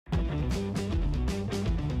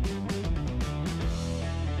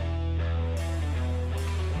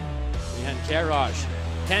Karaj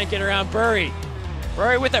can't get around Burry.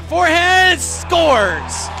 Burry with it, forehand,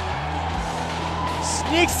 scores!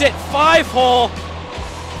 Sneaks it 5-hole.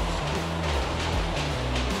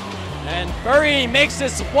 And Burry makes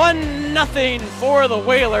this 1-0 for the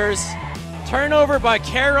Whalers. Turnover by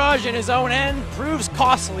Karaj in his own end proves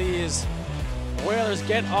costly as the Whalers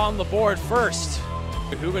get on the board first.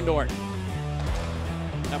 Hugendorf.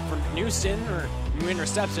 Up for Newson, or new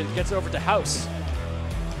interception, gets over to House.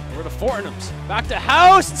 Over to Fortnums. Back to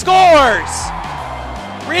House, scores!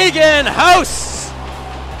 Regan House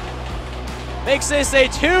makes this a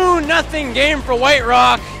 2-0 game for White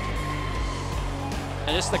Rock.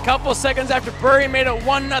 And just a couple seconds after Burry made it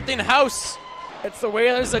 1-0 House, it's the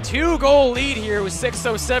Whalers a 2-goal lead here with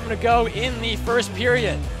 6:07 to go in the first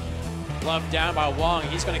period. Glove down by Wong.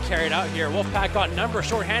 He's going to carry it out here. Wolfpack got number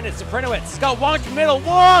shorthanded. Saprinowicz got Wong to middle.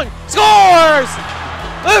 Wong scores!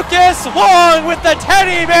 Lucas Wong with the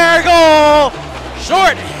teddy bear goal.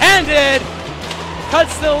 Short-handed.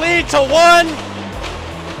 Cuts the lead to 1.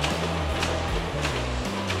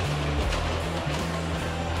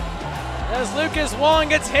 As Lucas Wong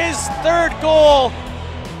gets his 3rd goal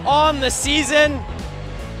on the season.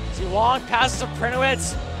 See Wong passes to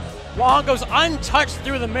Saprinowicz. Wong goes untouched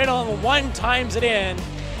through the middle and 1 times it in.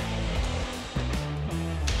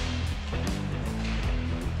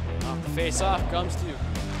 Off the face-off comes to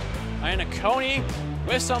Iannacone.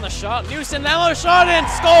 Whiffs on the shot. Newson, that low shot and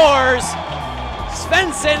scores!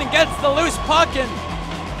 Svensson gets the loose puck and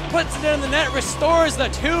puts it in the net, restores the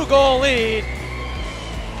 2-goal lead.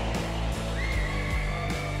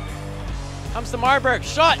 Comes to Marburg.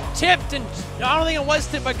 Shot tipped, and I don't think it was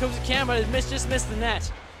tipped by Kozakan, but it just missed the net.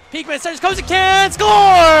 Peakman centers, Kozakan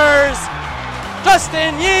scores!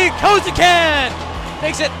 Justin Yee Kozakan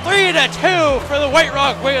makes it 3-2 for the White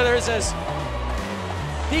Rock Whalers as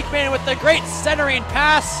Peakman with the great centering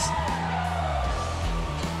pass.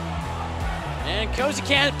 And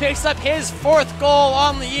Kozakan picks up his 4th goal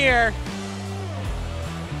on the year.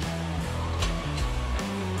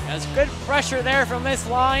 Has good pressure there from this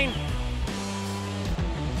line.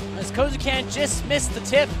 As Kozakan just missed the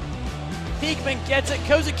tip. Peakman gets it,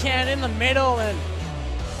 Kozakan in the middle and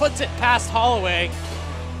puts it past Holloway.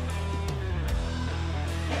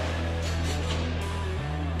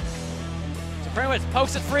 Saprinowicz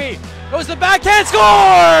pokes it free, goes to the backhand,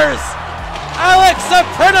 scores! Alex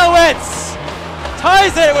Saprinowicz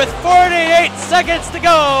ties it with 48 seconds to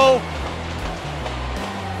go.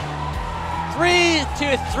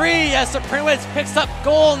 3-3 as Saprinowicz picks up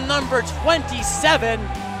goal number 27.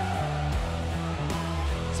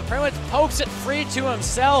 Saprinowicz pokes it free to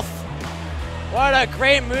himself. What a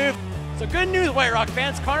great move. So good news, White Rock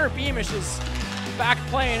fans. Connor Beamish is back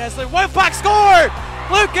playing as the Wolfpack scored!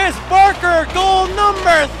 Lucas Barker, goal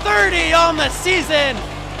number 30 on the season.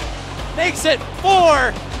 Makes it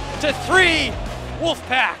 4-3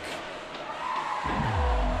 Wolfpack.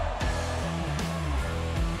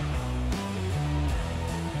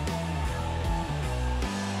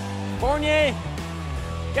 Fournier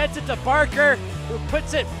gets it to Barker, who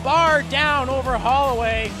puts it bar down over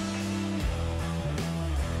Holloway.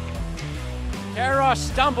 Karaj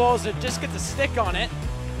stumbles and just gets a stick on it.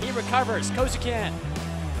 He recovers. Kozakan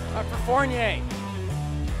up for Fournier.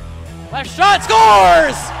 Left shot,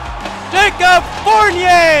 scores! Jacob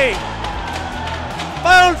Fournier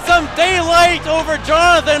found some daylight over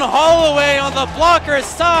Jonathan Holloway on the blocker's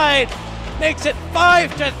side. Makes it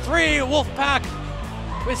 5-3 Wolfpack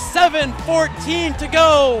with 7:14 to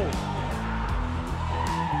go.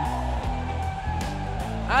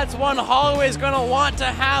 That's one Holloway's gonna want to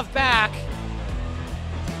have back.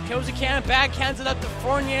 Kozakan backhands it up to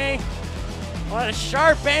Fournier. On a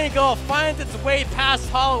sharp angle, finds its way past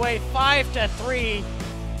Holloway, 5-3.